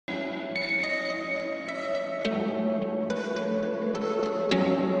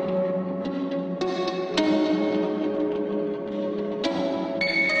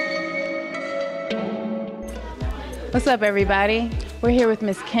What's up, everybody? We're here with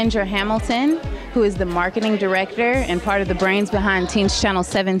Miss Kendra Hamilton, who is the marketing director and part of the brains behind Teens Channel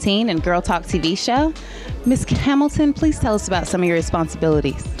 17 and Girl Talk TV show. Miss Hamilton, please tell us about some of your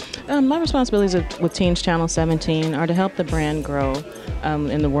responsibilities. My responsibilities with Teens Channel 17 are to help the brand grow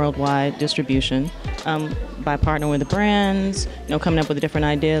in the worldwide distribution by partnering with the brands, coming up with different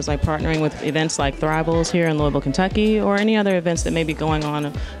ideas, like partnering with events like Thrivals here in Louisville, Kentucky, or any other events that may be going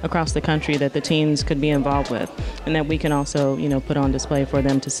on across the country that the teens could be involved with, and that we can also, put on display for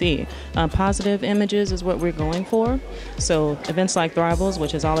them to see. Positive images is what we're going for. So events like Thrivals,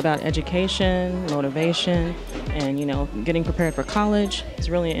 which is all about education, motivation, and getting prepared for college, is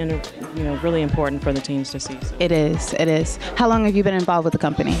really really important for the teens to see. So. It is. It is. How long have you been involved with the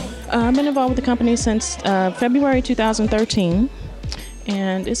company? I've been involved with the company since February 2013,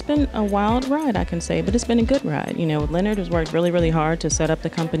 and it's been a wild ride, I can say, but it's been a good ride. Leonard has worked really, really hard to set up the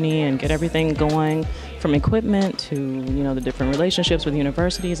company and get everything going, from equipment to, the different relationships with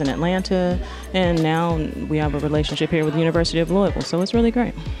universities in Atlanta, and now we have a relationship here with the University of Louisville, so it's really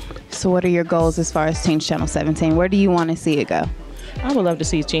great. So what are your goals as far as Teens Channel 17? Where do you want to see it go? I would love to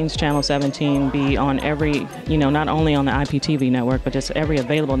see Teens Channel 17 be on every, not only on the IPTV network, but just every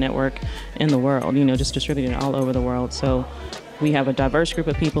available network in the world, just distributed all over the world. So we have a diverse group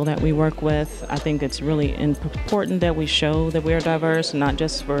of people that we work with. I think it's really important that we show that we are diverse, not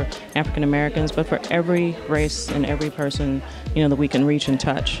just for African Americans, but for every race and every person, that we can reach and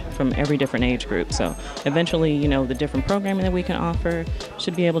touch from every different age group. So eventually, the different programming that we can offer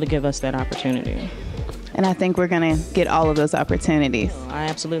should be able to give us that opportunity. And I think we're going to get all of those opportunities. I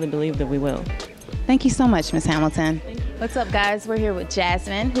absolutely believe that we will. Thank you so much, Ms. Hamilton. What's up, guys? We're here with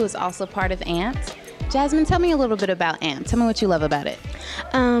Jasmine, who is also part of AMPed. Jasmine, tell me a little bit about AMPed. Tell me what you love about it.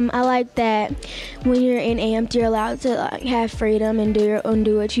 I like that when you're in AMPed, you're allowed to have freedom and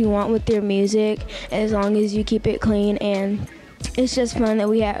do what you want with your music, as long as you keep it clean. And it's just fun that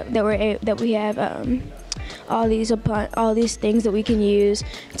we have all these things that we can use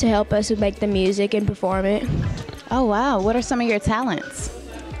to help us make the music and perform it. Oh wow, what are some of your talents?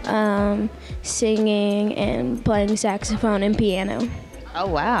 Singing and playing saxophone and piano. Oh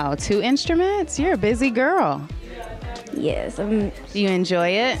wow, 2 instruments? You're a busy girl. Yes. Do you enjoy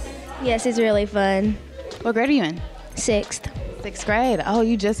it? Yes, it's really fun. What grade are you in? 6th. 6th grade. Oh,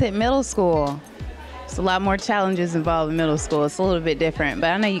 you just hit middle school. There's a lot more challenges involved in middle school. It's a little bit different, but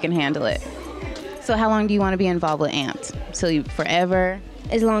I know you can handle it. So how long do you want to be involved with AMPed? So forever?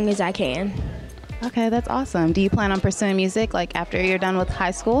 As long as I can. Okay, that's awesome. Do you plan on pursuing music like after you're done with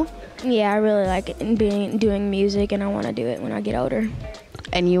high school? Yeah, I really like doing music, and I want to do it when I get older.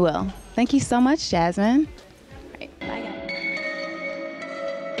 And you will. Thank you so much, Jasmine.